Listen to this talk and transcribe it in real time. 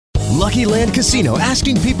Lucky Land Casino,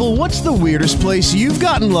 asking people, what's the weirdest place you've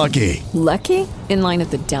gotten lucky? Lucky? In line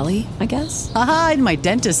at the deli, I guess? Aha, in my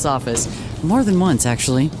dentist's office. More than once,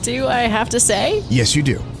 actually. Do I have to say? Yes, you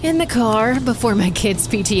do. In the car before my kids'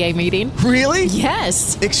 PTA meeting. Really?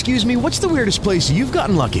 Yes. Excuse me, what's the weirdest place you've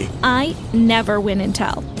gotten lucky? I never win and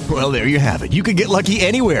tell. Well, there you have it. You can get lucky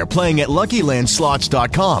anywhere, playing at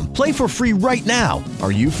LuckyLandSlots.com. Play for free right now.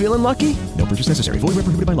 Are you feeling lucky? No purchase necessary. Void where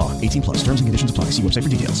prohibited by law. 18 plus. Terms and conditions apply. See website for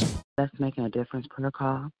details. That's Making a Difference prayer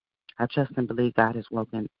call. I trust and believe God has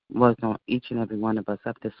woken on each and every one of us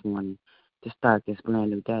up this morning to start this brand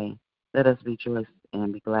new day. Let us rejoice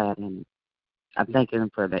and be glad. And I'm thanking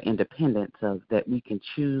Him for the independence of that we can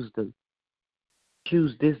choose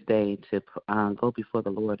this day to go before the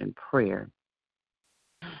Lord in prayer.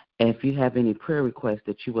 And if you have any prayer requests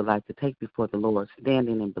that you would like to take before the Lord,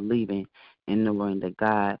 standing and believing and knowing that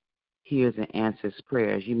God hears and answers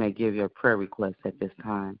prayers, you may give your prayer requests at this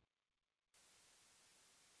time.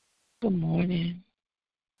 Good morning.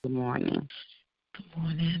 Good morning. Good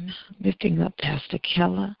morning. Lifting up Pastor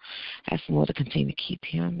Keller, asking Lord to continue to keep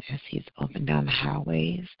him as he's up and down the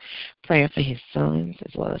highways, praying for his sons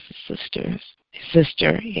as well as his sister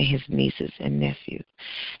and his nieces and nephews.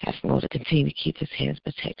 Asking Lord to continue to keep his hands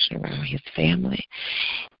protection around his family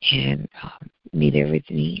and meet every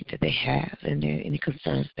need that they have and any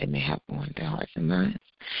concerns they may have on their hearts and minds.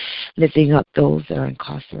 Lifting up those that are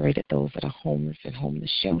incarcerated, those that are homeless and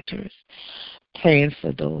homeless shelters, praying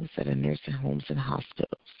for those that are nursing homes and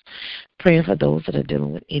hospitals, praying for those that are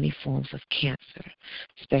dealing with any forms of cancer.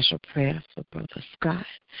 Special prayer for Brother Scott,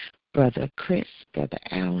 Brother Chris, Brother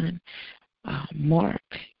Allen, Mark,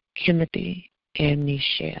 Timothy, and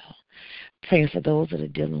Michelle. Praying for those that are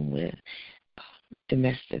dealing with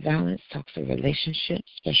domestic violence, toxic relationships.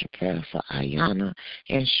 Special prayer for Ayana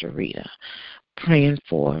and Sharita. Praying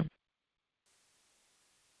for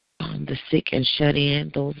the sick and shut in,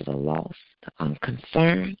 those that are lost, the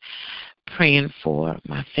unconcerned. Praying for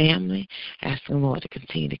my family, asking the Lord to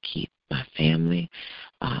continue to keep my family.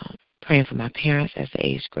 Praying for my parents as they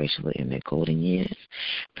age gracefully in their golden years.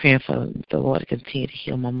 Praying for the Lord to continue to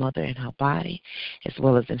heal my mother in her body as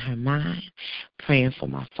well as in her mind. Praying for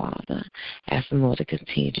my father, asking the Lord to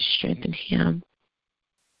continue to strengthen him,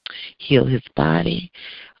 heal his body,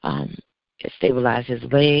 stabilize his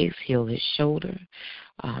legs, heal his shoulder.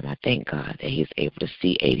 I thank God that he's able to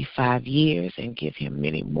see 85 years and give him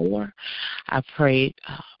many more. I prayed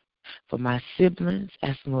for my siblings,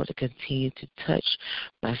 asking the Lord to continue to touch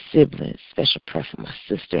my siblings. Special prayer for my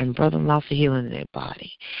sister and brother-in-law for healing in their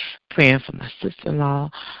body. Praying for my sister-in-law.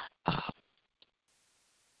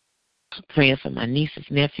 Praying for my nieces,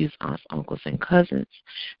 nephews, aunts, uncles, and cousins.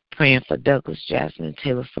 Praying for Douglas, Jasmine,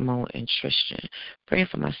 Taylor, Simone, and Tristan. Praying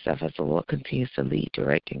for myself as the Lord continues to lead,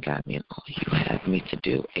 direct, and guide me in all you have me to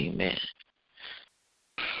do. Amen.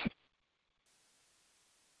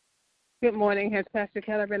 Good morning. Has Pastor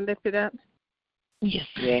Keller been lifted up? Yes,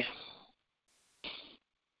 ma'am.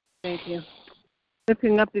 Thank you.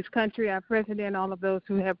 Lifting up this country, our president, all of those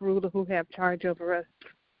who have rule, who have charge over us,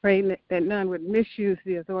 praying that none would misuse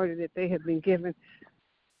the authority that they have been given.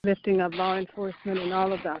 Lifting up law enforcement and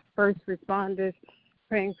all of our first responders,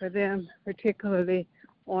 praying for them, particularly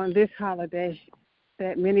on this holiday,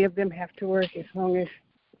 that many of them have to work as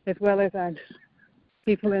well as our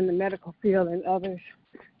people in the medical field and others.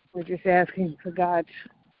 We're just asking for God's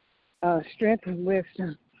strength and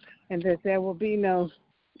wisdom, and that there will be no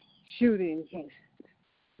shootings and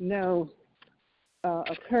no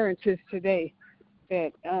occurrences today,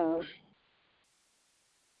 that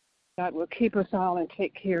God will keep us all and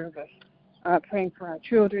take care of us. Praying for our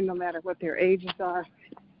children, no matter what their ages are,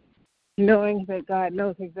 knowing that God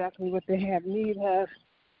knows exactly what they have need of.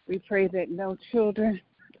 We pray that no children,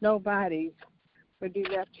 no bodies would be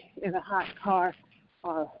left in a hot car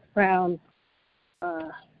or found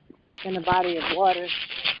in a body of water.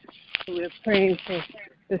 We're praying for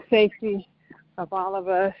the safety of all of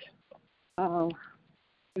us,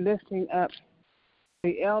 lifting up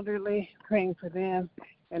the elderly, praying for them,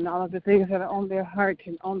 and all of the things that are on their hearts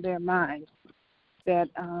and on their minds, that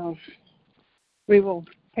we will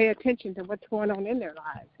pay attention to what's going on in their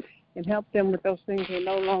lives and help them with those things they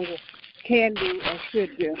no longer can do or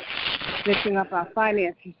should do. Lifting up our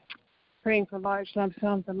finances, praying for large lump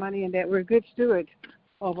sums of money, and that we're good stewards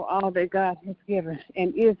over all that God has given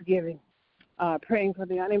and is giving. Praying for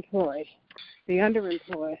the unemployed, the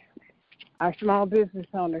underemployed, our small business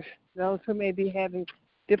owners, those who may be having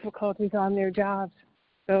difficulties on their jobs,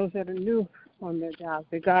 those that are new on their jobs,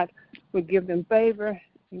 that God would give them favor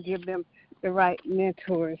and give them the right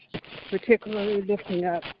mentors, particularly lifting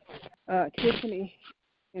up Tiffany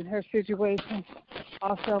in her situation.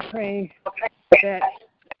 Also praying that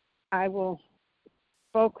I will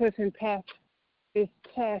focus and pass this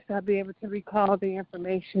test. I'll be able to recall the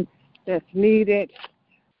information that's needed.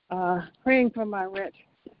 Praying for my rent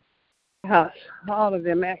house, all of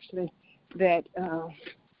them actually, that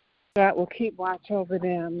God will keep watch over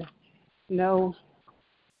them. No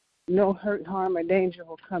hurt, harm, or danger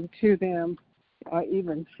will come to them or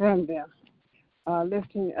even from them.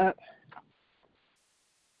 Lifting up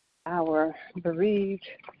our bereaved,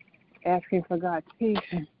 asking for God's peace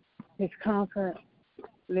and His comfort,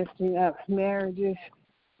 lifting up marriages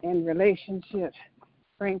and relationships,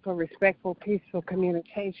 praying for respectful, peaceful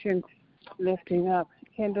communication, lifting up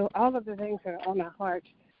Kendall, all of the things that are on our hearts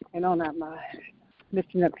and on our minds.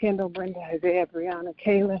 Lifting up Kendall, Brenda, Isaiah, Brianna,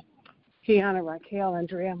 Kayla, Kiana, Raquel,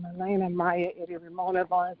 Andrea, Melena, Maya, Eddie, Ramona,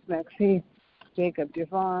 Lawrence, Maxine, Jacob,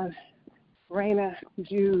 Devon, Raina,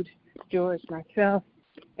 Jude, George, myself,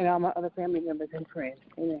 and all my other family members and friends.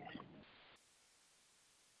 Amen.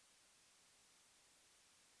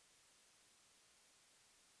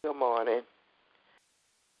 Good morning.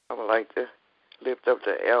 I would like to lift up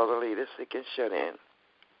the elderly, the sick and shut in.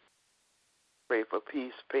 Pray for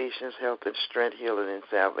peace, patience, health, and strength, healing, and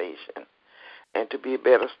salvation, and to be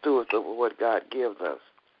better stewards over what God gives us.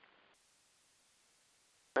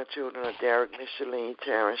 My children are Derek, Micheline,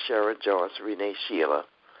 Taryn, Sharon, Joyce, Renee, Sheila,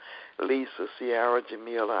 Lisa, Ciara,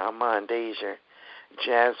 Jamila, Armand, Deja,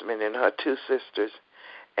 Jasmine and her 2 sisters,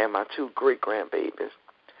 and my 2 great-grandbabies,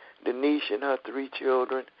 Denise and her 3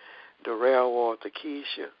 children, Darrell, Walter,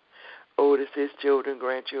 Keisha, Otis, his children,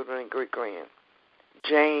 grandchildren, and great-grand,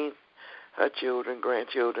 Jane, her children,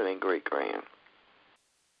 grandchildren, and great-grand,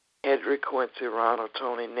 Edric, Quincy, Ronald,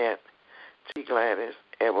 Tony, Nett, T. Gladys,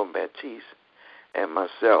 Evan, Baptiste, and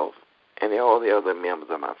myself, and all the other members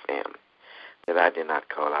of my family that I did not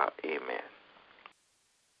call out. Amen.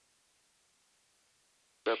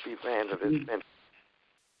 The evangelist and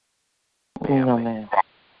Amen.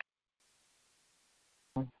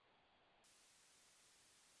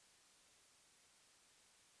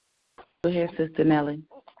 Go ahead, Sister Nellie.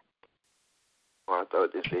 I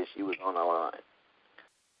thought they said she was on the line.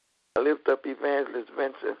 I lift up Evangelist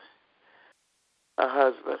Vincent, her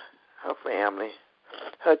husband, her family,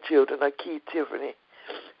 her children, her Keith, Tiffany,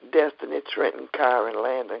 Destiny, Trenton, Kyron,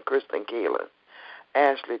 Landon, Kristen, Kayla,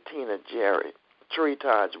 Ashley, Tina, Jared, Tree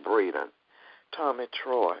Taj, Braden, Tommy,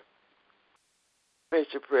 Troy.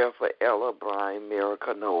 Special prayer for Ella, Brian,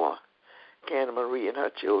 Miracle, Noah, Candy Marie and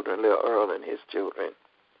her children, Lil Earl and his children.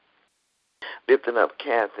 Lifting up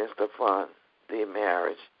Kathy and Stefan, their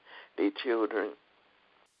marriage, their children,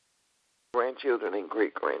 grandchildren, and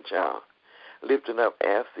great-grandchild. Lifting up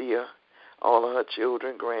Althea, all of her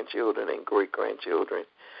children, grandchildren, and great-grandchildren,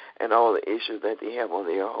 and all the issues that they have on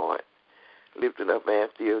their heart. Lifting up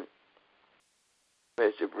Althea,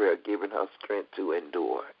 special prayer, giving her strength to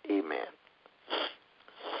endure. Amen.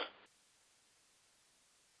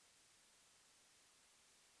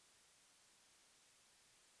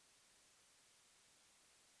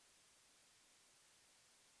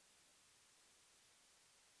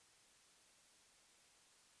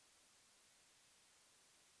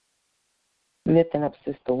 Lifting up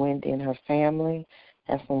Sister Wendy and her family,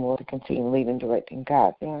 asking the Lord to continue leading, directing,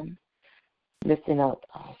 guide them. Lifting up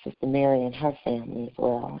Sister Mary and her family as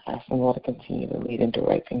well, asking the Lord to continue to lead and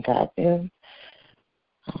direct and guide them.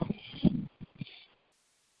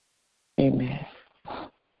 Amen.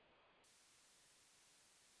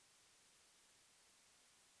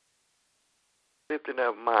 Lifting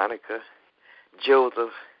up Monica,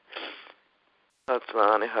 Joseph, her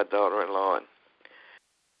son, and her daughter-in-law, and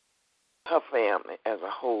her family as a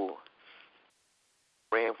whole.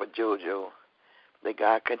 Praying for JoJo, that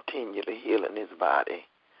God continue to heal in his body.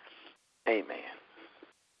 Amen.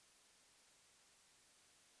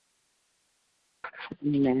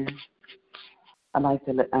 Amen. I'd like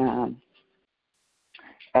to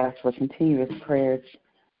ask for continuous prayers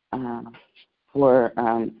for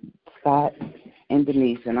Scott and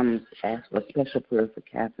Denise, and I'm going to ask for a special prayer for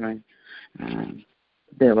Catherine.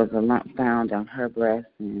 There was a lump found on her breast,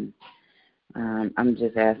 and I'm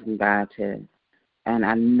just asking God to, and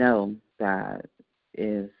I know God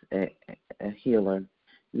is a healer,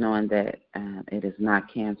 knowing that it is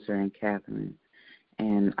not cancer in Catherine.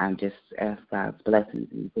 And I just ask God's blessings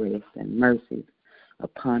and grace and mercies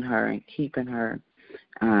upon her and keeping her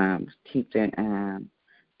in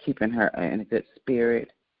a good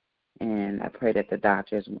spirit. And I pray that the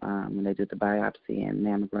doctors, when they do the biopsy and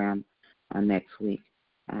mammogram next week,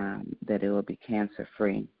 that it will be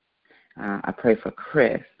cancer-free. I pray for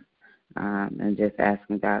Chris and just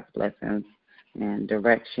asking God's blessings and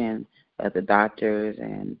direction of the doctors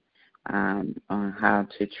and on how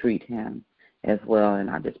to treat him as well. And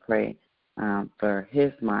I just pray for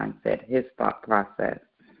his mindset, his thought process,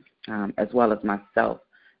 as well as myself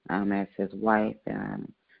as his wife,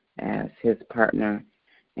 as his partner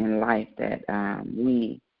in life, that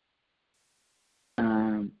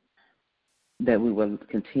we will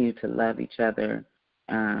continue to love each other,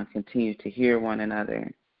 continue to hear one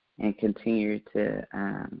another, and continue to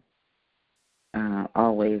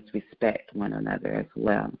always respect one another as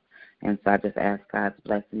well. And so I just ask God's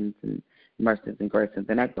blessings and mercies and graces,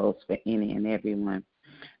 and that goes for any and everyone.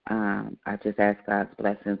 I just ask God's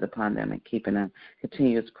blessings upon them and keeping them.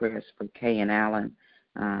 Continuous prayers for Kay and Alan.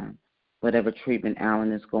 Whatever treatment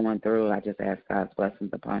Alan is going through, I just ask God's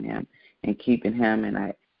blessings upon him and keeping him. And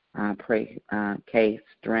I pray Kay's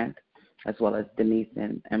strength, as well as Denise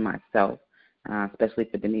and myself, especially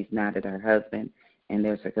for Denise now that her husband, and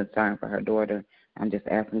there's a concern for her daughter. I'm just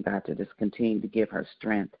asking God to just continue to give her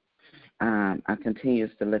strength. I continue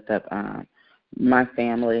to lift up my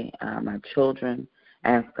family, my children,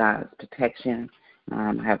 ask God's protection.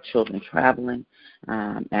 I have children traveling,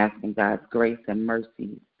 asking God's grace and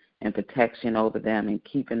mercy and protection over them and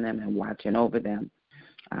keeping them and watching over them.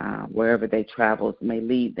 Wherever they travel may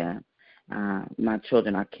lead them. My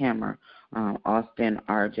children are Cameron, Austin,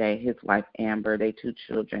 RJ, his wife Amber, they 2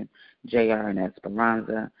 children, JR and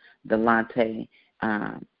Esperanza, Delonte,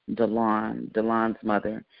 Delon's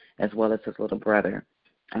mother, as well as his little brother,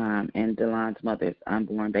 and Delon's mother's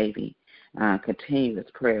unborn baby. Continuous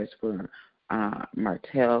prayers for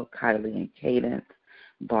Martell, Kylie, and Cadence,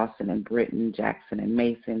 Boston and Britton, Jackson and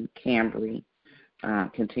Mason, Cambry.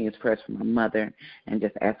 Continuous prayers for my mother, and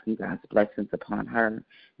just asking God's blessings upon her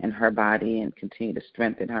and her body, and continue to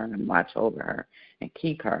strengthen her and watch over her and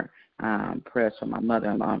keep her. Prayers for my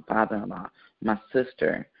mother-in-law and father-in-law, my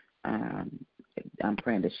sister. I'm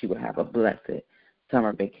praying that she will have a blessed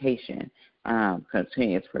summer vacation.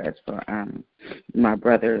 Continuous prayers for my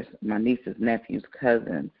brothers, my nieces, nephews,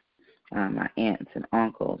 cousins, my aunts and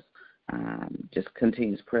uncles. Just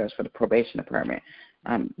continuous prayers for the probation department.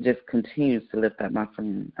 Just continues to lift up my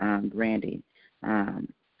friend Brandy on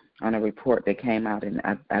a report that came out, and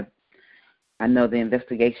I know the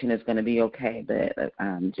investigation is going to be okay, but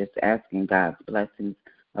I'm just asking God's blessings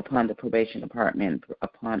upon the probation department,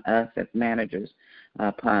 upon us as managers,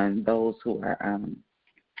 upon those who are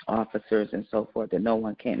officers and so forth, that no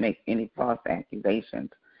one can make any false accusations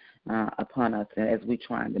upon us as we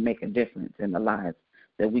trying to make a difference in the lives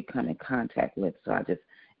that we come in contact with. So I just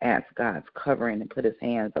ask God's covering and put his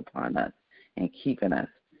hands upon us and keeping us.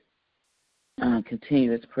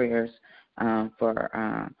 Continuous prayers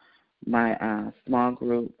for my small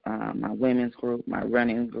group, my women's group, my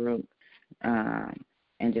running group,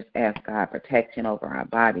 and just ask God protection over our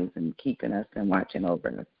bodies and keeping us and watching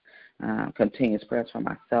over us. Continuous prayers for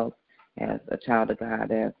myself as a child of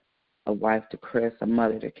God, as a wife to Chris, a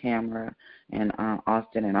mother to Camera, and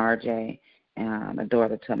Austin and RJ, and a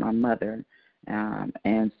daughter to my mother,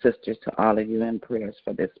 and sisters to all of you in prayers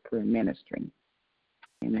for this prayer ministry.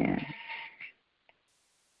 Amen.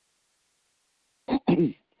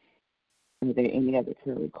 Are there any other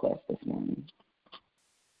prayer requests this morning?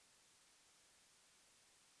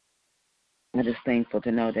 I'm just thankful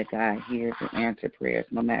to know that God hears and answers prayers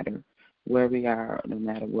no matter where we are, no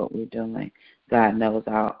matter what we're doing. God knows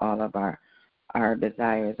all of our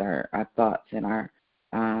desires, our thoughts, and our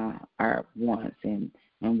wants and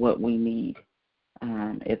what we need.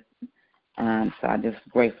 So I'm just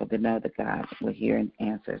grateful to know that God will hear and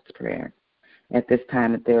answer prayers. At this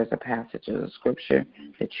time, if there is a passage of the scripture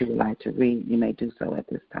that you would like to read, you may do so at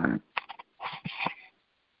this time.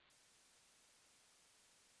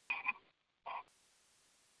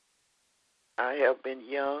 I have been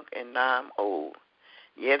young, and now I'm old.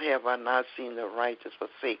 Yet have I not seen the righteous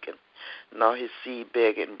forsaken, nor his seed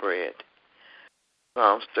begging bread.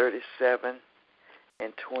 Psalms 37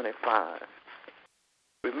 and 25.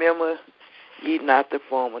 Remember ye not the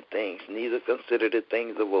former things, neither consider the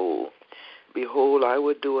things of old. Behold, I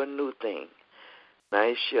will do a new thing. Now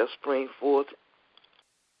it shall spring forth,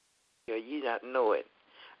 shall ye not know it.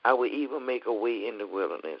 I will even make a way in the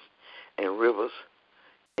wilderness, and rivers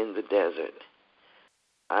in the desert.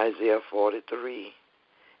 Isaiah 43,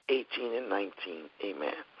 18 and 19.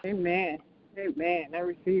 Amen. Amen. Amen. I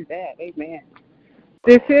receive that. Amen.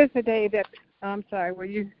 This is the day that, I'm sorry, will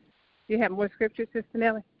you have more scriptures, Sister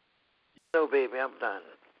Nellie? No, baby, I'm done.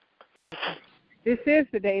 This is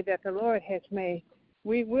the day that the Lord has made.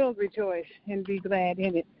 We will rejoice and be glad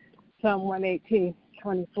in it. Psalm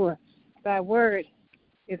 118:24. Thy word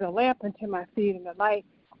is a lamp unto my feet and a light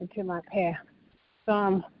unto my path.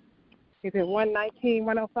 Psalm, is it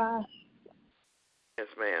 119:105? Yes,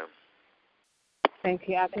 ma'am. Thank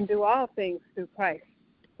you. I can do all things through Christ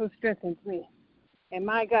who strengthens me. And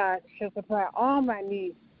my God shall supply all my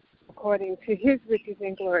needs according to his riches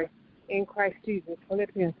and glory in Christ Jesus.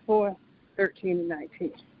 Philippians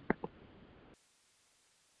 4:13-19.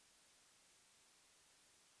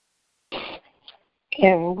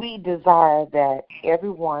 And we desire that every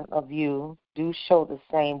one of you do show the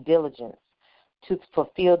same diligence to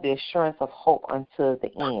fulfill the assurance of hope unto the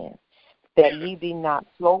end, that ye be not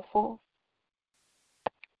slothful.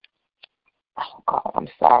 Oh, God, I'm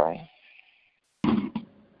sorry.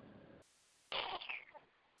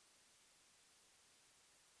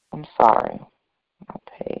 I'm sorry. My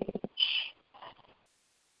page.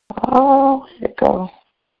 Oh, here it goes.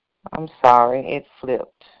 I'm sorry. It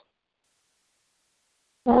flipped.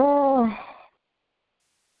 I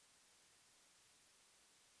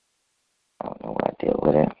don't know what I did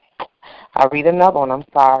with it. I'll read another one. I'm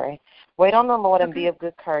sorry. Wait on the Lord and be of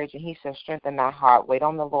good courage, and he shall strengthen thy heart. Wait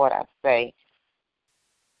on the Lord, I say.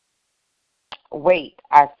 Wait,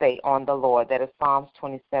 I say, on the Lord. That is Psalms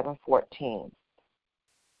 27:14.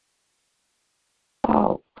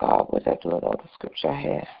 Oh, God, what did I do with all the scripture I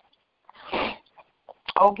had?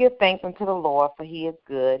 Oh, give thanks unto the Lord, for he is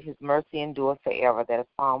good. His mercy endureth forever. That is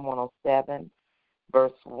Psalm 107,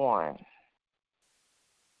 verse 1.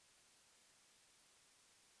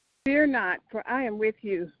 Fear not, for I am with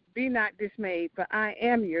you. Be not dismayed, for I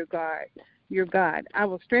am your God. I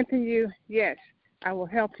will strengthen you. Yes, I will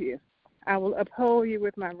help you. I will uphold you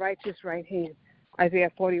with my righteous right hand.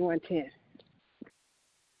 Isaiah 41:10.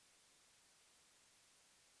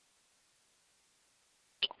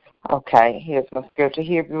 Okay, here's my scripture.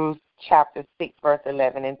 Hebrews chapter 6, verse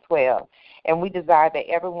 11 and 12. And we desire that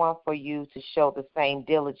everyone for you to show the same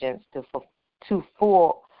diligence to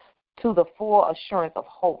the full assurance of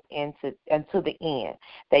hope unto the end,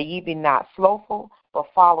 that ye be not slothful, but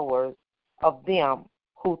followers of them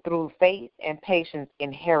who through faith and patience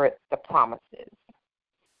inherit the promises.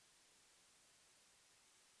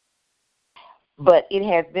 But it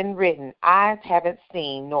has been written, eyes haven't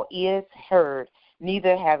seen, nor ears heard,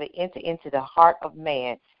 neither have it entered into the heart of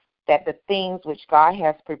man, that the things which God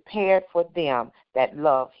has prepared for them that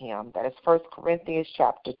love him. That is 1 Corinthians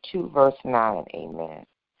chapter 2, verse 9. Amen.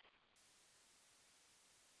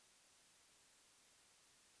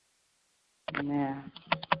 Amen.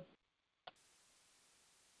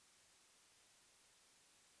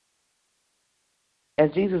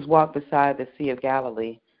 As Jesus walked beside the Sea of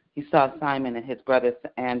Galilee, he saw Simon and his brother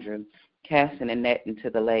Andrew casting a net into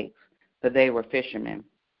the lakes, for they were fishermen.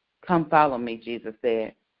 Come follow me, Jesus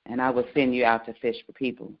said, and I will send you out to fish for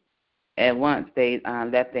people. At once they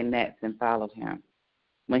left their nets and followed him.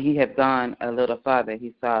 When he had gone a little farther,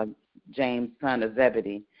 he saw James, son of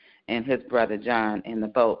Zebedee, and his brother John in the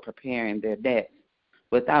boat preparing their nets.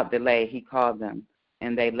 Without delay, he called them,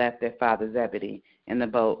 and they left their father Zebedee in the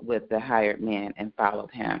boat with the hired men and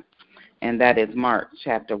followed him. And that is Mark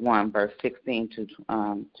chapter 1, verse 16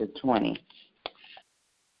 to 20.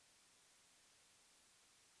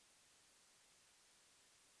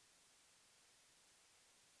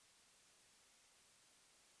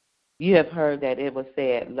 You have heard that it was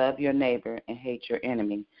said, love your neighbor and hate your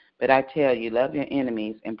enemy. But I tell you, love your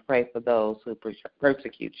enemies and pray for those who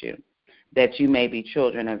persecute you, that you may be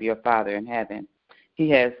children of your Father in heaven.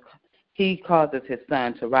 He causes his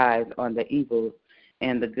sun to rise on the evil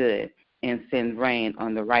and the good, and sends rain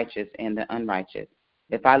on the righteous and the unrighteous.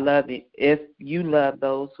 If you love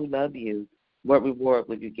those who love you, what reward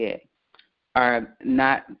would you get? Are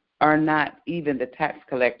not even the tax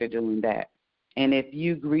collector doing that? And if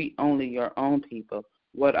you greet only your own people,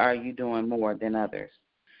 what are you doing more than others?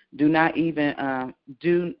 Do not even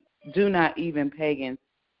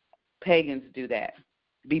pagans do that.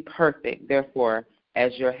 Be perfect, therefore,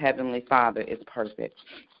 as your heavenly Father is perfect.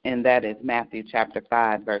 And that is Matthew chapter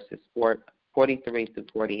 5, verses 43 through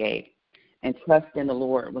 48. And trust in the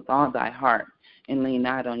Lord with all thy heart, and lean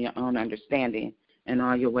not on your own understanding. In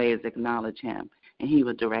all your ways acknowledge him, and he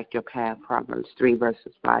will direct your path. Proverbs 3,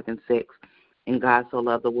 verses 5 and 6. And God so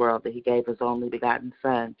loved the world that he gave his only begotten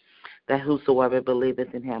Son, that whosoever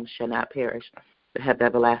believeth in him shall not perish, but have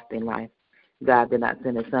everlasting life. God did not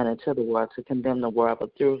send his Son into the world to condemn the world,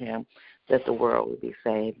 but through him that the world would be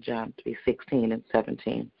saved. John 3:16 and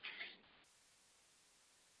 17.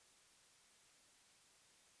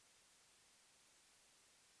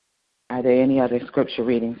 Are there any other scripture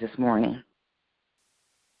readings this morning?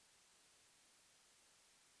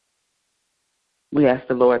 We ask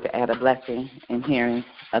the Lord to add a blessing in hearing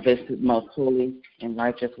of his most holy and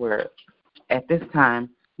righteous word. At this time,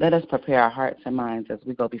 let us prepare our hearts and minds as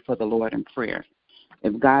we go before the Lord in prayer.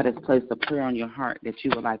 If God has placed a prayer on your heart that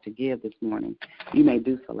you would like to give this morning, you may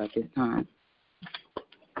do so at this time.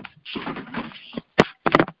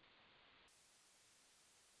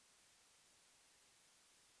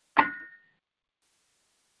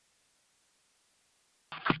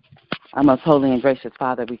 Our most holy and gracious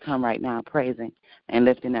Father, we come right now praising and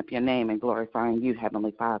lifting up your name and glorifying you,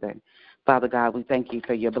 Heavenly Father. Father God, we thank you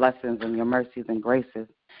for your blessings and your mercies and graces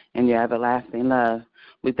and your everlasting love.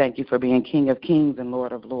 We thank you for being King of kings and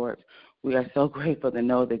Lord of lords. We are so grateful to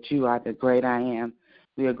know that you are the great I am.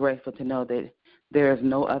 We are grateful to know that there is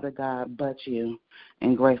no other God but you,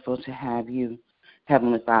 and grateful to have you,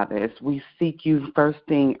 Heavenly Father. As we seek you first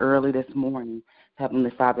thing early this morning,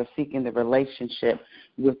 Heavenly Father, seeking the relationship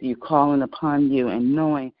with you, calling upon you, and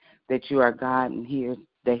knowing that you are God and hears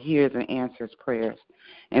and answers prayers.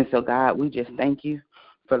 And so, God, we just thank you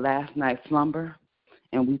for last night's slumber,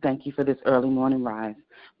 and we thank you for this early morning rise.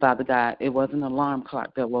 Father God, it wasn't an alarm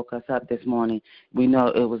clock that woke us up this morning. We know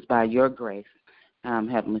it was by your grace,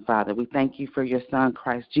 Heavenly Father. We thank you for your Son,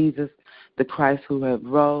 Christ Jesus, the Christ who have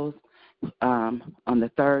rose on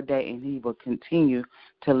the third day, and he will continue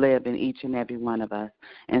to live in each and every one of us.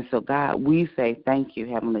 And so, God, we say thank you,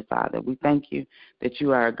 Heavenly Father. We thank you that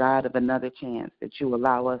you are a God of another chance, that you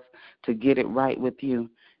allow us to get it right with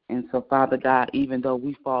you. And so, Father God, even though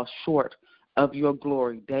we fall short of your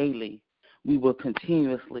glory daily, we will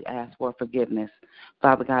continuously ask for forgiveness.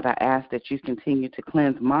 Father God, I ask that you continue to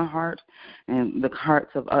cleanse my heart and the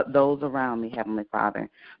hearts of those around me, Heavenly Father.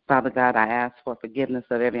 Father God, I ask for forgiveness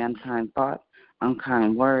of every unkind thought,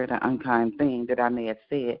 unkind word, or unkind thing that I may have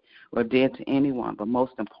said or did to anyone. But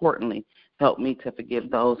most importantly, help me to forgive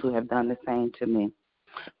those who have done the same to me.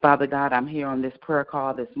 Father God, I'm here on this prayer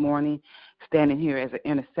call this morning, standing here as an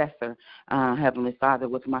intercessor, Heavenly Father,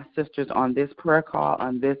 with my sisters on this prayer call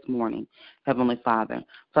on this morning, Heavenly Father.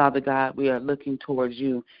 Father God, we are looking towards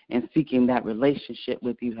you and seeking that relationship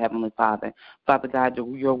with you, Heavenly Father. Father God,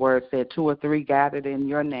 your word said 2 or 3 gathered in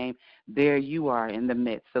your name, there you are in the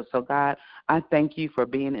midst. So God, I thank you for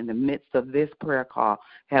being in the midst of this prayer call,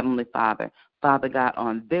 Heavenly Father. Father God,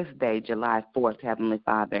 on this day, July 4th, Heavenly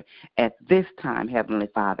Father, at this time, Heavenly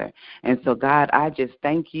Father. And so, God, I just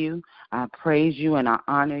thank you, I praise you, and I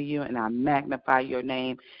honor you, and I magnify your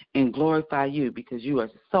name and glorify you because you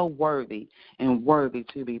are so worthy and worthy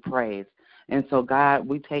to be praised. And so, God,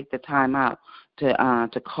 we take the time out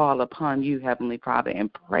to call upon you, Heavenly Father,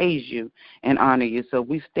 and praise you and honor you. So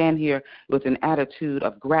we stand here with an attitude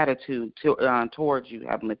of gratitude towards you,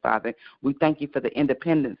 Heavenly Father. We thank you for the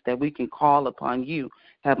independence that we can call upon you,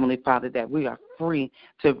 Heavenly Father, that we are free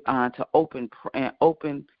to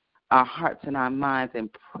open our hearts and our minds and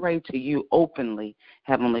pray to you openly,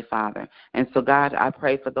 Heavenly Father. And so, God, I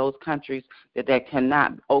pray for those countries that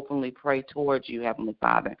cannot openly pray towards you, Heavenly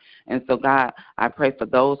Father. And so, God, I pray for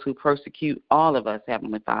those who persecute all of us,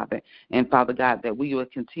 Heavenly Father. And, Father God, that we will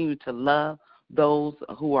continue to love those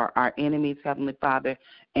who are our enemies, Heavenly Father,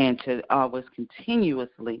 and to always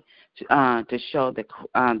continuously to show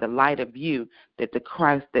the light of you, that the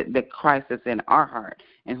Christ is in our heart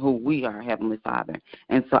and who we are, Heavenly Father.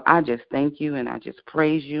 And so I just thank you, and I just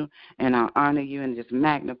praise you, and I honor you, and just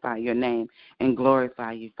magnify your name and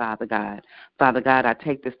glorify you, Father God. Father God, I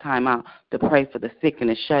take this time out to pray for the sick and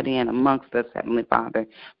the shut in amongst us, Heavenly Father.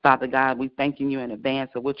 Father God, we thanking you in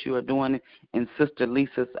advance of what you are doing in Sister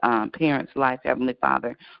Lisa's parents' life, Heavenly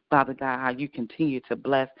Father. Father God, how you continue to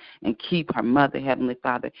bless and keep her mother, Heavenly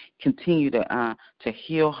Father. Continue to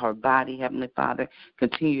heal her body, Heavenly Father.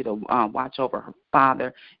 Continue to watch over her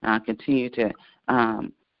father. Continue to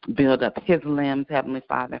build up his limbs, Heavenly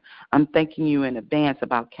Father. I'm thanking you in advance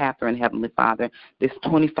about Catherine, Heavenly Father, this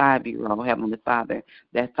 25-year-old, Heavenly Father,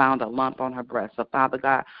 that found a lump on her breast. So, Father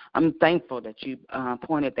God, I'm thankful that you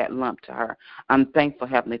pointed that lump to her. I'm thankful,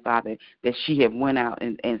 Heavenly Father, that she had went out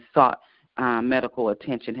and sought medical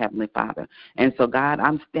attention, Heavenly Father. And so, God,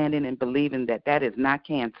 I'm standing and believing that is not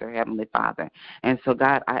cancer, Heavenly Father. And so,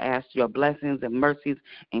 God, I ask your blessings and mercies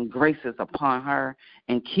and graces upon her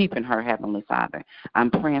and keeping her, Heavenly Father. I'm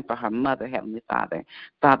praying for her mother, Heavenly Father.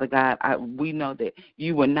 Father God, we know that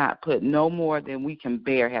you will not put no more than we can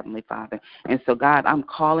bear, Heavenly Father. And so, God, I'm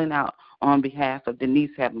calling out on behalf of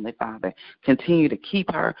Denise, Heavenly Father. Continue to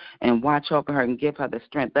keep her and watch over her and give her the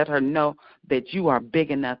strength. Let her know that you are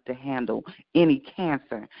big enough to handle any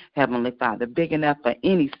cancer, Heavenly Father, big enough for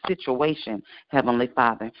any situation, Heavenly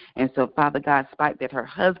Father. And so, Father God, despite that her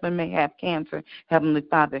husband may have cancer, Heavenly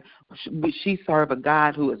Father, she serves a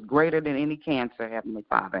God who is greater than any cancer, Heavenly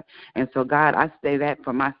Father. And so, God, I say that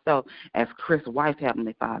for myself as Chris' wife,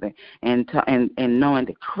 Heavenly Father, and knowing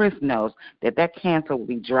that Chris knows that cancer will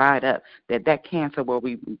be dried up that cancer will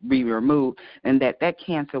be removed, and that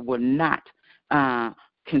cancer will not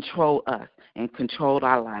control us and control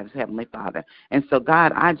our lives, Heavenly Father. And so,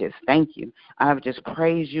 God, I just thank you. I just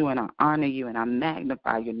praise you and I honor you and I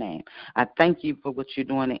magnify your name. I thank you for what you're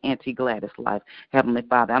doing in Auntie Gladys' life, Heavenly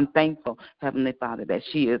Father. I'm thankful, Heavenly Father, that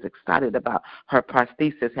she is excited about her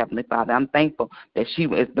prosthesis, Heavenly Father. I'm thankful that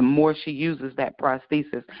the more she uses that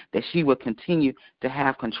prosthesis, that she will continue to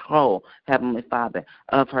have control, Heavenly Father,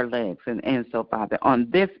 of her legs. And so, Father, on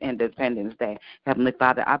this Independence Day, Heavenly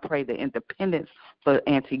Father, I pray the independence for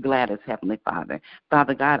Auntie Gladys, Heavenly Father.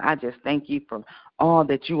 Father God, I just thank you for all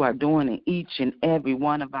that you are doing in each and every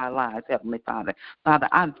one of our lives, Heavenly Father. Father,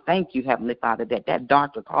 I thank you, Heavenly Father, that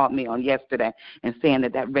doctor called me on yesterday and saying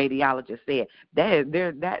that radiologist said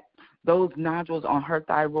that those nodules on her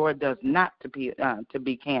thyroid does not to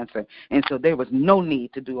be cancer, and so there was no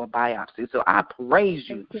need to do a biopsy. So I praise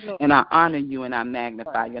you and I honor you and I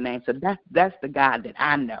magnify your name. So that's the God that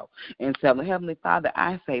I know. And so, Heavenly Father,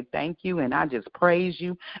 I say thank you and I just praise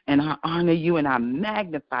you and I honor you and I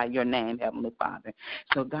magnify your name, Heavenly Father.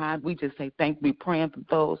 So, God, we just say thank you. We praying for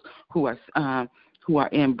those who are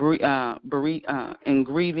in grieving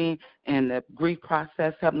and the grief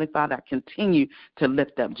process, Heavenly Father. I continue to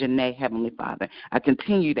lift up Janae, Heavenly Father. I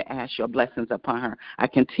continue to ask your blessings upon her. I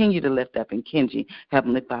continue to lift up Kenji,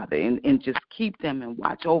 Heavenly Father, and just keep them and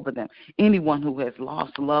watch over them. Anyone who has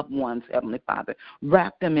lost loved ones, Heavenly Father,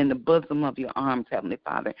 wrap them in the bosom of your arms, Heavenly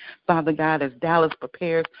Father. Father God, as Dallas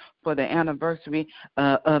prepares for the anniversary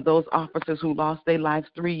of those officers who lost their lives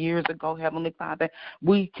 3 years ago, Heavenly Father,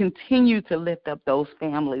 we continue to lift up those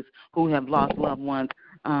families who have lost loved ones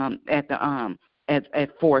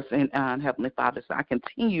at force, and Heavenly Father. So I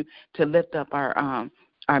continue to lift up our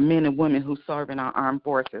men and women who serve in our armed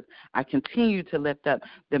forces. I continue to lift up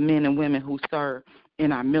the men and women who serve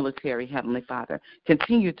in our military, Heavenly Father.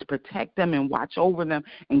 Continue to protect them and watch over them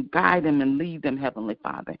and guide them and lead them, Heavenly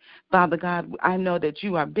Father. Father God, I know that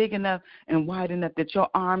you are big enough and wide enough that your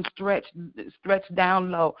arms stretch down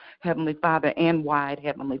low, Heavenly Father, and wide,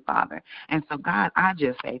 Heavenly Father. And so, God, I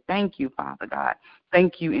just say thank you, Father God.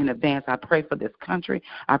 Thank you in advance. I pray for this country.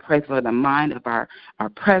 I pray for the mind of our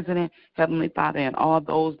president, Heavenly Father, and all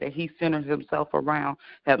those that he centers himself around,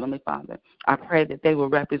 Heavenly Father. I pray that they will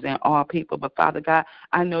represent all people. But, Father God,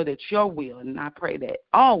 I know that your will, and I pray that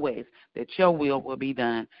always that your will be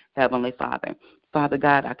done, Heavenly Father. Father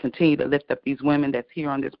God, I continue to lift up these women that's here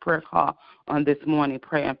on this prayer call on this morning,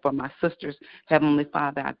 praying for my sisters. Heavenly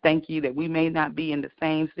Father, I thank you that we may not be in the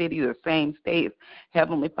same city or same states,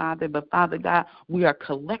 Heavenly Father, but Father God, we are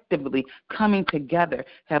collectively coming together,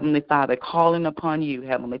 Heavenly Father, calling upon you,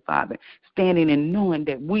 Heavenly Father, standing and knowing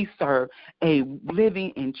that we serve a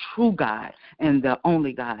living and true God and the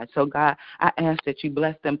only God. So, God, I ask that you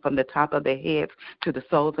bless them from the top of their heads to the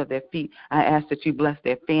soles of their feet. I ask that you bless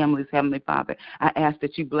their families, Heavenly Father. I ask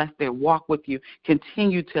that you bless their walk with you.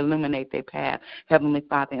 Continue to illuminate their path, Heavenly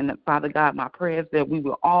Father. And Father God, my prayer is that we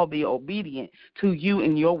will all be obedient to you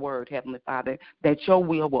and your word, Heavenly Father, that your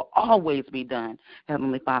will always be done,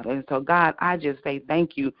 Heavenly Father. And so, God, I just say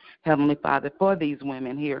thank you, Heavenly Father, for these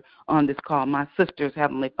women here on this call, my sisters,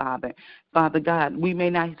 Heavenly Father. Father God, we may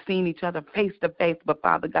not have seen each other face to face, but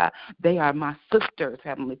Father God, they are my sisters,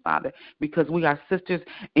 Heavenly Father, because we are sisters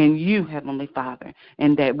in you, Heavenly Father,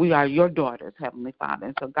 and that we are your daughters, Heavenly Father.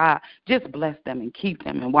 And so, God, just bless them and keep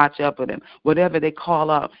them and watch up for them. Whatever they call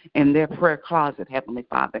up in their prayer closet, Heavenly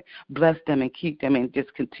Father, bless them and keep them and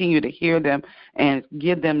just continue to hear them and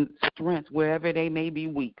give them strength wherever they may be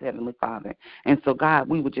weak, Heavenly Father. And so, God,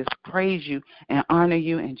 we would just praise you and honor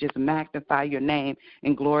you and just magnify your name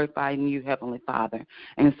and glorify you, Heavenly Father.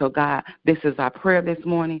 And so, God, this is our prayer this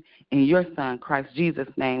morning. In your Son, Christ Jesus'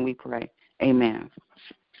 name we pray. Amen.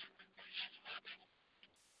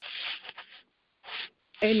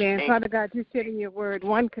 Amen. Father God, you said in your word,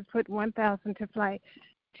 one could put 1,000 to flight,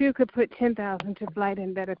 two could put 10,000 to flight,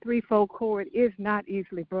 and that a threefold cord is not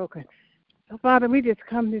easily broken. So, Father, we just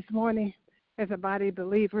come this morning as a body of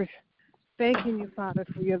believers, thanking you, Father,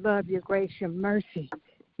 for your love, your grace, your mercy,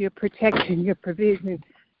 your protection, your provision,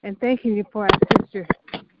 and thanking you for our sister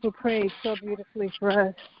who prayed so beautifully for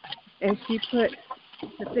us as she put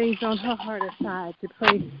the things on her heart aside to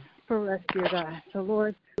pray for us, dear God. So,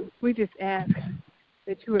 Lord, we just ask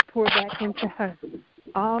that you would pour back into her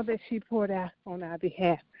all that she poured out on our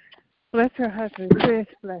behalf. Bless her husband, Chris.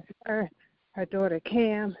 Bless her daughter,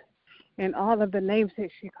 Cam, and all of the names that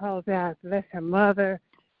she calls out. Bless her mother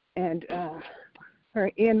and her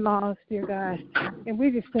in-laws, dear God. And we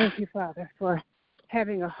just thank you, Father, for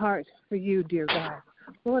having a heart for you, dear God.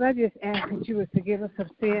 Lord, I just ask that you would forgive us of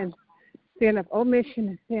sin sin of omission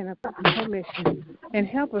and sin of commission. And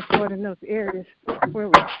help us, Lord, in those areas where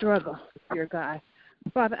we struggle, dear God.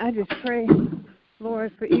 Father, I just pray,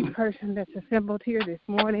 Lord, for each person that's assembled here this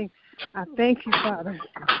morning. I thank you, Father,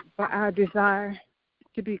 for our desire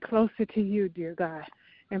to be closer to you, dear God.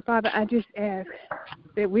 And, Father, I just ask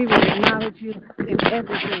that we will acknowledge you in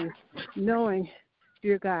everything, knowing,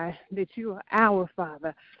 dear God, that you are our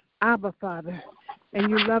Father, Abba Father, and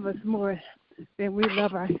you love us more than we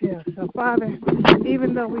love ourselves. So, Father,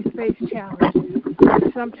 even though we face challenges,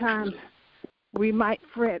 sometimes we might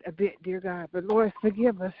fret a bit, dear God, but, Lord,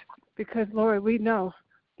 forgive us because, Lord, we know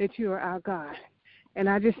that you are our God. And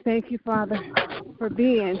I just thank you, Father, for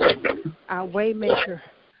being our way maker,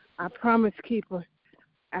 our promise keeper,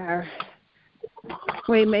 our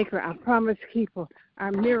way maker, our promise keeper,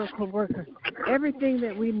 our miracle worker, everything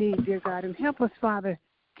that we need, dear God. And help us, Father,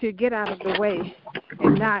 to get out of the way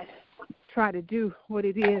and not try to do what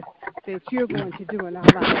it is that you're going to do in our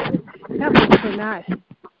lives. Help us to not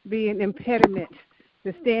be an impediment,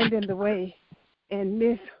 to stand in the way and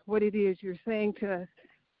miss what it is you're saying to us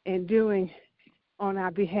and doing on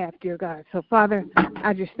our behalf, dear God. So, Father,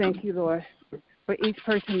 I just thank you, Lord, for each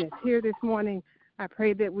person that's here this morning. I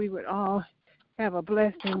pray that we would all have a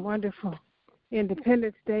blessed and wonderful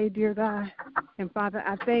Independence Day, dear God. And, Father,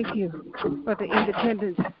 I thank you for the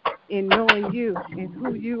independence in knowing you and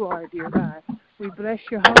who you are, dear God. We bless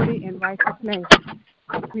your holy and righteous name.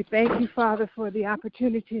 We thank you, Father, for the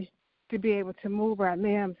opportunity to be able to move our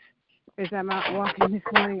limbs as I'm out walking this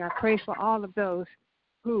morning. I pray for all of those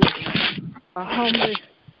who are homeless,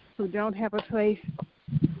 who don't have a place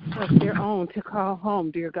of their own to call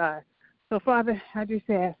home, dear God. So, Father, I just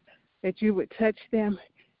ask that you would touch them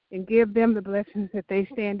and give them the blessings that they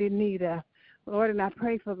stand in need of. Lord, and I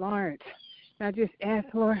pray for Lawrence. And I just ask,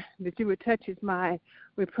 Lord, that you would touch his mind.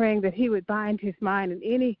 We're praying that he would bind his mind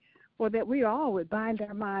that we all would bind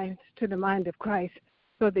our minds to the mind of Christ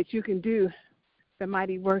so that you can do the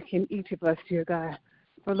mighty work in each of us, dear God.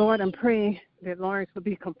 But, Lord, I'm praying that Lawrence will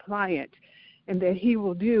be compliant and that he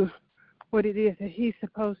will do what it is that he's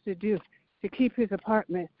supposed to do to keep his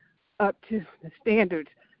apartment up to the standards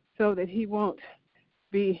so that he won't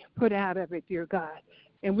be put out of it, dear God.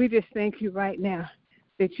 And we just thank you right now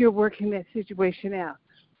that you're working that situation out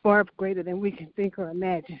far greater than we can think or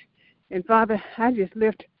imagine. And, Father, I just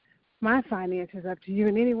lift my finances up to you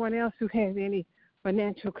and anyone else who has any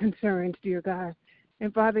financial concerns, dear God.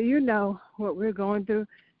 And, Father, you know what we're going through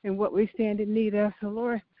and what we stand in need of. So,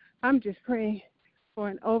 Lord, I'm just praying for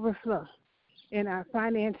an overflow in our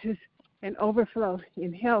finances, an overflow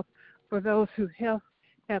in health for those who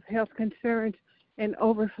have health concerns, and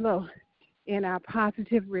overflow in our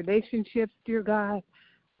positive relationships, dear God.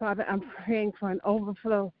 Father, I'm praying for an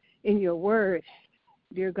overflow in your word,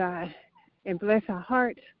 dear God. And bless our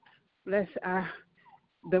hearts, bless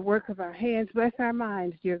the work of our hands, bless our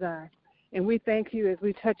minds, dear God. And we thank you as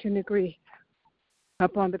we touch and agree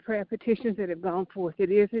upon the prayer petitions that have gone forth.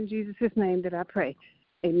 It is in Jesus' name that I pray.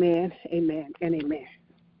 Amen, amen, and amen.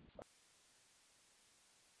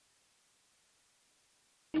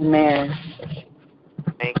 Amen.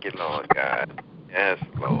 Thank you, Lord God. Yes,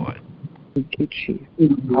 Lord. Thank you, Jesus.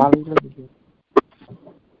 Hallelujah.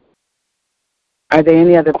 Are there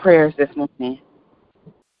any other prayers this morning?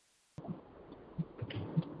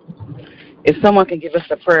 If someone can give us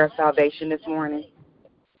a prayer of salvation this morning.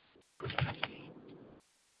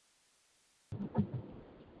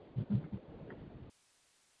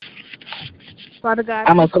 Father God,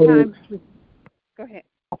 I'm go ahead.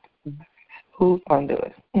 Who's going to do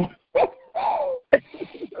it?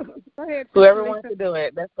 Go ahead. Whoever wants to do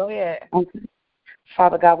it, let's go ahead. Okay.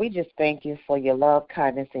 Father God, we just thank you for your love,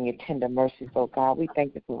 kindness, and your tender mercies, oh God. We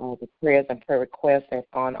thank you for all the prayers and prayer requests that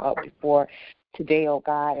have gone up before today, oh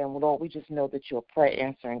God. And, Lord, we just know that you're a prayer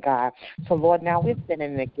answering God. So, Lord, now we're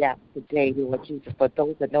standing in the gap today, Lord Jesus, for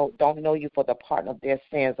those that don't know you for the pardon of their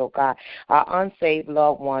sins, oh God. Our unsaved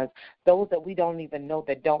loved ones, those that we don't even know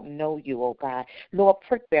that don't know you, oh God. Lord,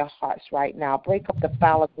 prick their hearts right now. Break up the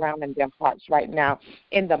fallow ground in their hearts right now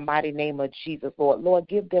in the mighty name of Jesus, Lord. Lord,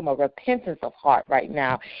 give them a repentance of heart right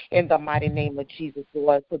now in the mighty name of Jesus,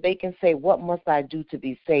 Lord, so they can say, what must I do to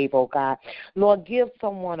be saved, oh God? Lord, give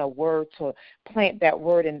someone a word to plant that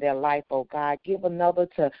word in their life, oh God. Give another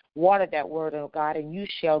to water that word, oh God, and you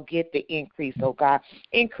shall get the increase, oh God.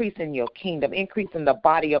 Increase in your kingdom, increase in the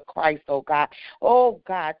body of Christ, oh God. Oh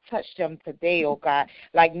God, touch them today, oh God,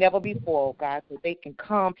 like never before, oh God, so they can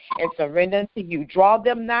come and surrender to you. Draw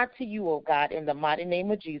them not to you, oh God, in the mighty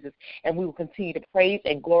name of Jesus, and we will continue to praise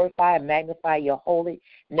and glorify and magnify your holy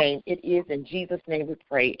name. It is in Jesus' name we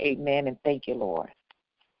pray. Amen, and thank you, Lord.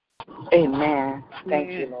 Amen.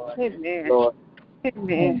 Thank you, Lord. Amen. Lord.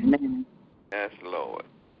 Amen. Amen. Yes, Lord.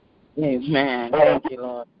 Amen. Thank you,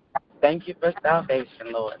 Lord. Thank you for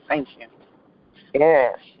salvation, Lord. Thank you.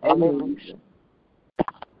 Yes. Amen.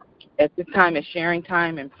 At this time is sharing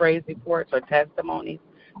time and praise reports or testimonies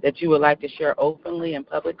that you would like to share openly and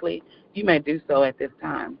publicly. You may do so at this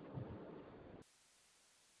time.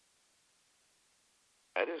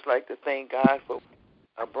 I just like to thank God for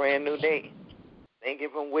a brand new day. Thank you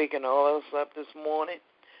for waking all of us up this morning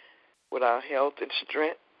with our health and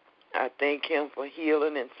strength. I thank him for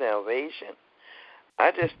healing and salvation.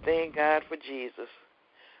 I just thank God for Jesus.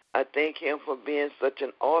 I thank him for being such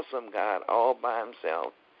an awesome God all by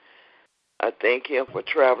himself. I thank him for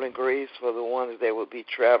traveling grace for the ones that will be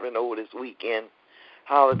traveling over this weekend,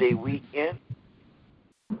 holiday weekend.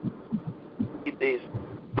 Keep his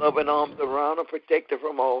loving arms around them, protect them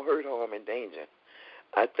from all hurt, harm, and danger.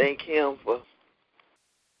 I thank him for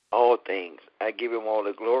all things. I give him all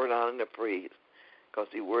the glory, honor, and the praise, because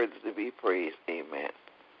he worthy to be praised. Amen.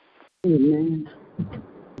 Amen.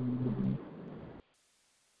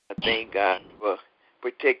 I thank God for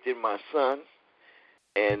protecting my son.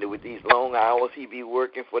 And with these long hours he be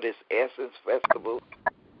working for this Essence Festival.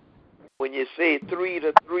 When you say 3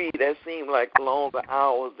 to 3, that seems like longer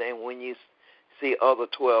hours than when you see other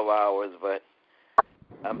 12 hours. But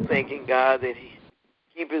I'm thanking God that he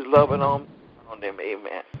keep his loving arms on them.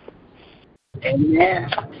 Amen. Amen.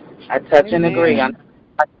 I touch and agree. I'm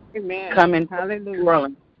Amen. coming Hallelujah.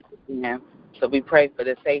 rolling. Amen. So we pray for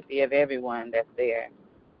the safety of everyone that's there.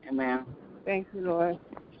 Amen. Thank you, Lord.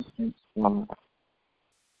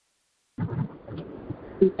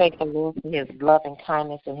 We thank the Lord for his loving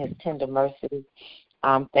kindness and his tender mercy.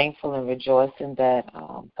 I'm thankful and rejoicing that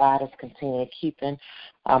God is continuing keeping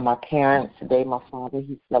my parents. Today, my father,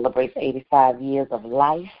 he celebrates 85 years of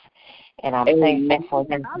life, and I'm thankful for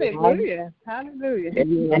his Hallelujah. Hallelujah.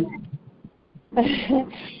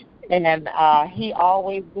 And he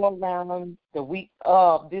always go around the week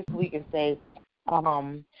this week and say,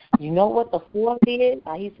 you know what the 4th is?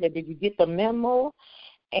 He said, did you get the memo?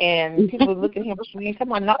 And people would look at him and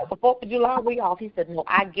come on, not the 4th of July, we off. He said, no,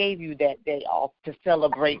 I gave you that day off to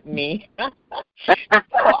celebrate me. So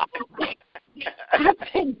I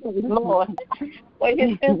thank the Lord for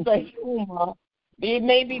his sense of humor. It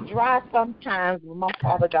may be dry sometimes, but my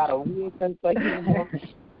father got a weird sense of humor.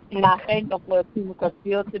 And I thank him for his humor because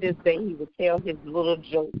still to this day he would tell his little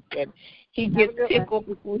jokes. And he gets tickled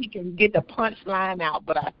before he can get the punchline out.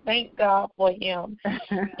 But I thank God for him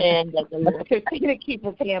and that the Lord continue to keep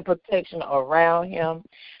his hand protection around him.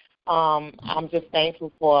 I'm just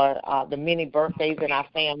thankful for the many birthdays in our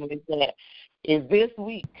families that is this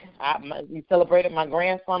week. We celebrated my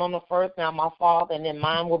grandson on the 1st, now my father, and then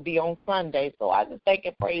mine will be on Sunday. So I just thank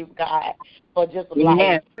and praise God for just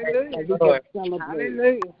life. Hallelujah.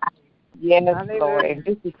 Hallelujah. Yes, Hallelujah. Lord, and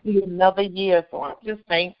just to see another year, so I'm just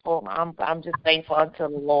thankful. I'm just thankful unto the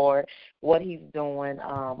Lord what He's doing.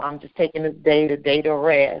 I'm just taking this day to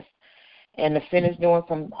rest and to finish doing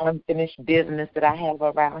some unfinished business that I have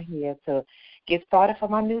around here to get started for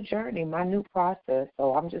my new journey, my new process.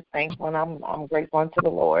 So I'm just thankful and I'm grateful unto the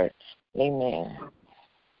Lord. Amen.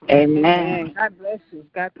 Amen. God bless you.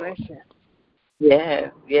 God bless you.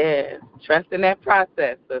 Yes, yes. Trust in that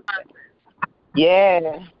process, sister.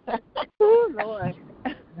 Yeah. Oh, Lord.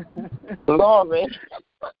 Glory.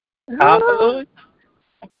 Hallelujah.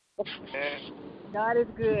 God is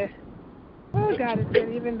good. Oh, God is good,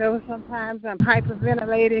 even though sometimes I'm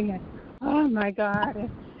hyperventilating and, oh, my God, and,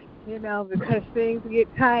 because things get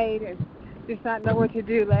tight and just not know what to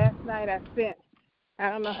do. Last night I spent, I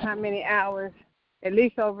don't know how many hours, at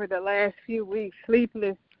least over the last few weeks,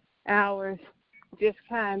 sleepless hours, just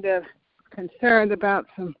kind of concerned about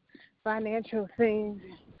some financial things.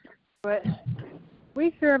 But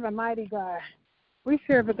we serve a mighty God. We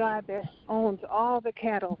serve a God that owns all the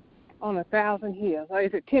cattle on 1,000 hills, or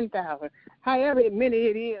is it 10,000? However many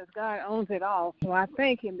it is, God owns it all. So I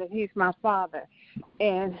thank Him that He's my Father.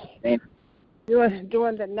 And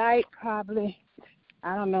during the night, probably,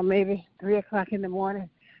 I don't know, maybe 3 o'clock in the morning,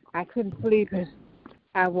 I couldn't sleep, and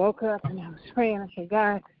I woke up and I was praying. I said,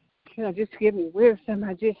 God, just give me wisdom.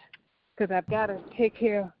 Because I've got to take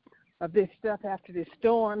care of this stuff after this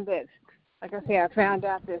storm that, like I say, I found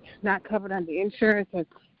out that's not covered under insurance. And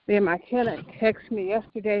then my tenant texted me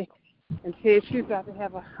yesterday and said she's about to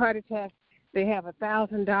have a heart attack. They have a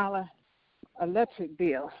 $1,000 electric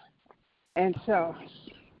bill. And so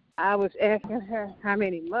I was asking her how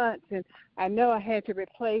many months, and I know I had to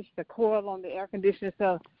replace the coil on the air conditioner.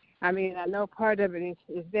 So, I know part of it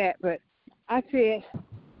is that. But I said,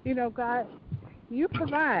 God, you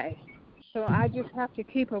provide. So I just have to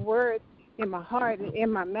keep a word in my heart and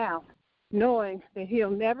in my mouth, knowing that he'll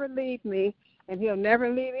never leave me and he'll never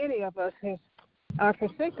leave any of us or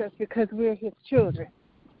forsake us because we're his children.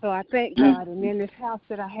 So I thank God. And in this house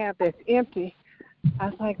that I have that's empty, I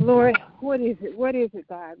was like, Lord, what is it? What is it,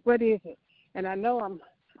 God? What is it? And I know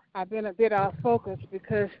I've been a bit off focus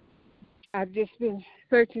because I've just been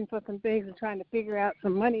searching for some things and trying to figure out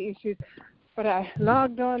some money issues. But I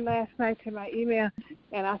logged on last night to my email,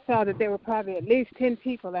 and I saw that there were probably at least 10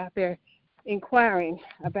 people out there inquiring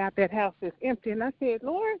about that house that's empty. And I said,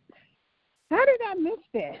 Lord, how did I miss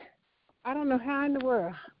that? I don't know how in the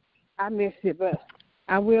world I missed it, but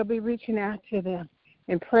I will be reaching out to them,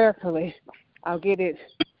 and prayerfully I'll get it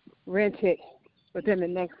rented within the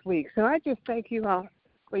next week. So I just thank you all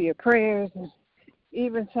for your prayers, and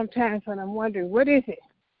even sometimes when I'm wondering, what is it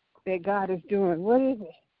that God is doing? What is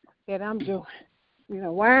it that I'm doing?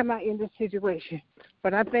 Why am I in this situation?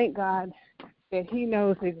 But I thank God that he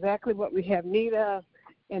knows exactly what we have need of,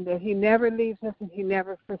 and that he never leaves us and he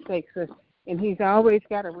never forsakes us. And he's always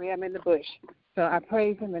got a ram in the bush. So I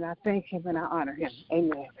praise him and I thank him and I honor him.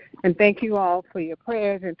 Amen. And thank you all for your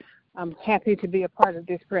prayers, and I'm happy to be a part of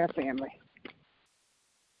this prayer family.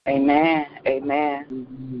 Amen.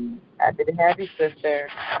 Amen. Happy to have you, sister.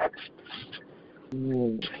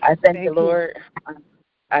 I thank the Lord.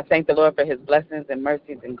 I thank the Lord for his blessings and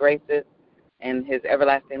mercies and graces and his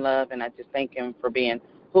everlasting love, and I just thank him for being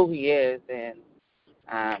who he is. And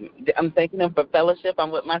I'm thanking him for fellowship. I'm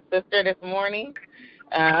with my sister this morning.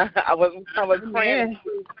 I was praying.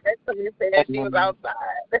 She said she was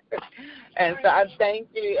outside. And so I thank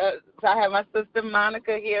you. So I have my sister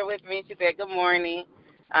Monica here with me. She said, good morning.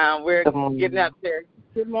 We're getting up there.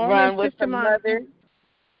 Good morning, run with Sister some Monica. mother.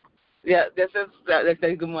 Yeah, they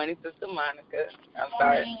say good morning, Sister Monica. I'm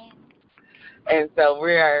sorry. And so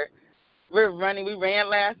we're running. We ran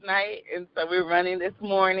last night, and so we're running this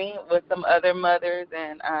morning with some other mothers.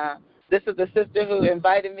 And this is the sister who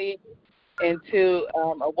invited me into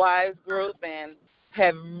a WISE group and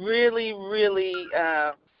have really, really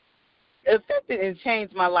affected and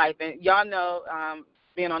changed my life. And y'all know,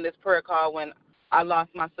 being on this prayer call, when I lost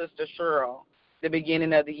my sister Cheryl the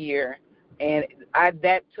beginning of the year, and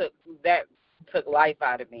that took life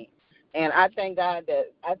out of me. And I thank God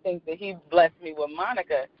I think that he blessed me with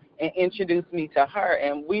Monica and introduced me to her,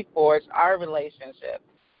 and we forged our relationship.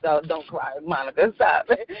 So don't cry, Monica, stop.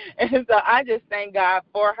 And so I just thank God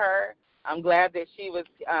for her. I'm glad that she was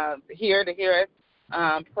here to hear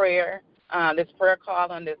us this prayer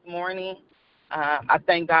call on this morning. I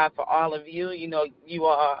thank God for all of you. You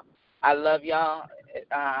all, I love y'all.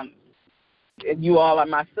 You all are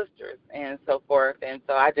my sisters and so forth. And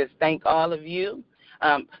so I just thank all of you.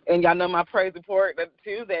 And y'all know my praise report,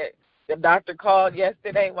 too, that the doctor called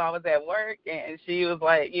yesterday while I was at work, and she was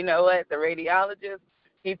like, you know what, the radiologist,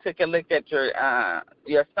 he took a look at your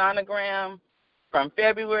sonogram from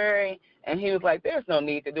February, and he was like, there's no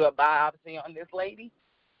need to do a biopsy on this lady.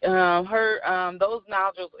 Those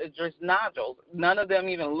nodules are just nodules. None of them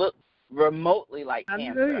even look remotely like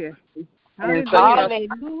cancer. Hallelujah.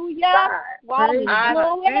 Hallelujah.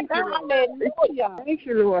 Hallelujah. Thank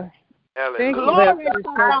you, Lord. Hallelujah. Thank you, Glory Lord. to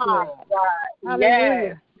God.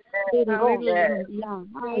 Hallelujah. Hallelujah.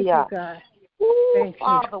 Thank you, God. Thank you.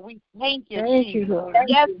 Father, we thank you, Thank Jesus. you, Lord.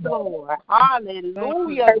 Yes, Lord.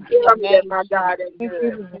 Hallelujah. Thank you, my God. Thank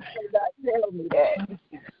you, Lord. Tell me that.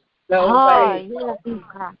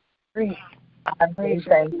 I say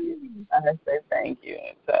thank you. I say thank you.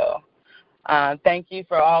 So thank you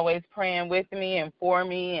for always praying with me and for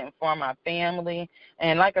my family.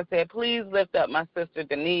 And like I said, please lift up my sister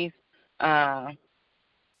Denise.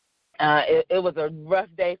 It was a rough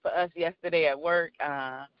day for us yesterday at work.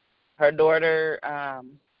 Her daughter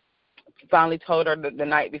finally told her the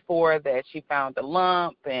night before that she found a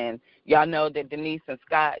lump, and y'all know that Denise and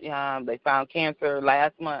Scott, they found cancer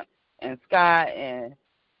last month in Scott, and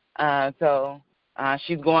so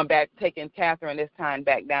she's going back, taking Catherine this time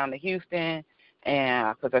back down to Houston,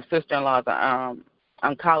 and because her sister-in-law is an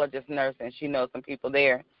oncologist nurse, and she knows some people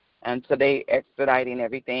there, and so they expediting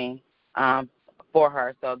everything for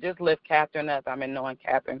her. So just lift Catherine up. I've been knowing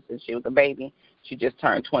Catherine since she was a baby. She just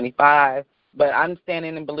turned 25. But I'm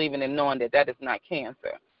standing and believing and knowing that is not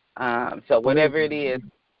cancer. So whatever it is,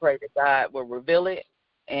 pray that God will reveal it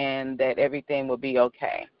and that everything will be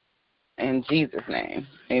okay. In Jesus' name,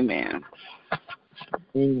 amen.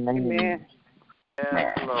 Amen.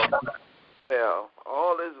 Yes, Lord. Well,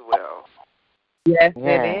 all is well. Yes,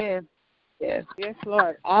 it is. Yes. Yes,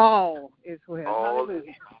 Lord. All is well. All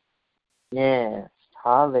Hallelujah. Yes.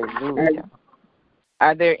 Hallelujah.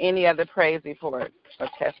 Are there any other praise reports or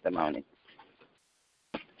testimonies?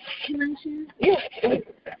 Can I share? Yeah.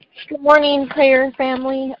 Good morning, prayer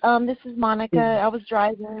family. This is Monica. I was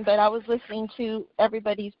driving, but I was listening to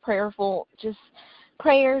everybody's prayerful just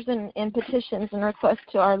prayers and petitions and requests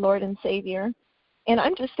to our Lord and Savior. And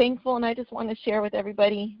I'm just thankful, and I just want to share with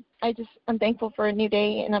everybody. I'm thankful for a new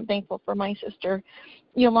day, and I'm thankful for my sister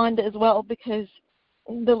Yolanda as well, because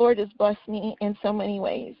the Lord has blessed me in so many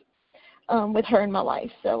ways with her in my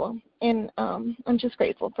life. So, and I'm just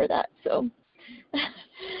grateful for that. So,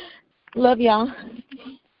 love y'all.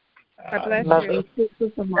 God bless Love you.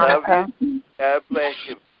 Sister Monica. God bless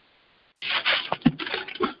you.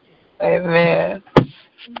 Amen.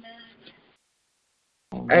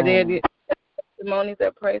 Are there any testimonies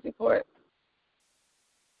or praise reports?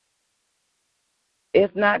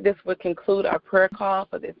 If not, this would conclude our prayer call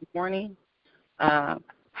for this morning.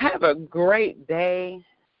 Have a great day.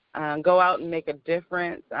 Go out and make a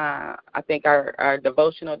difference. I think our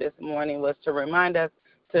devotional this morning was to remind us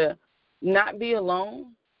to not be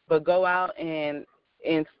alone, but go out and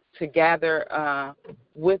to gather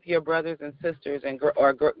with your brothers and sisters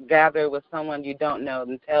or gather with someone you don't know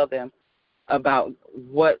and tell them about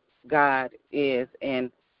what God is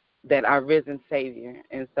and that our risen Savior.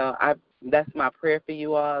 And so that's my prayer for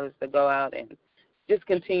you all, is to go out and just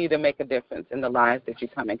continue to make a difference in the lives that you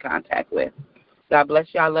come in contact with. God bless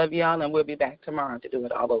you. I love y'all, and we'll be back tomorrow to do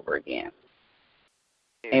it all over again.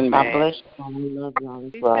 Amen. God bless you. I love y'all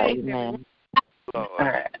as well. Amen. Lord. All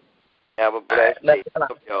right. Have a blessed day.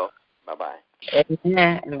 Love y'all. Bye-bye.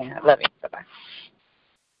 Amen. Amen. Love you. Bye-bye.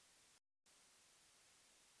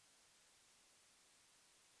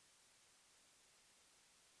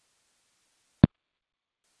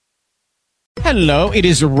 Hello, it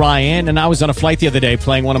is Ryan, and I was on a flight the other day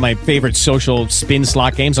playing one of my favorite social spin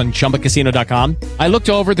slot games on ChumbaCasino.com. I looked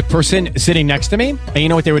over at the person sitting next to me, and you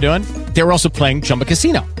know what they were doing? They were also playing Chumba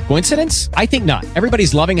Casino. Coincidence? I think not.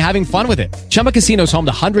 Everybody's loving having fun with it. Chumba Casino is home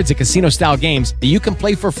to hundreds of casino-style games that you can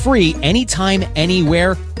play for free anytime,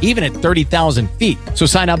 anywhere, even at 30,000 feet. So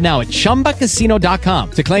sign up now at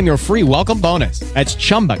ChumbaCasino.com to claim your free welcome bonus. That's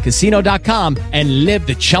ChumbaCasino.com and live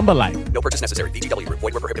the Chumba life. No purchase necessary. VGW. Void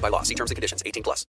where prohibited by law. See terms and conditions. 18+.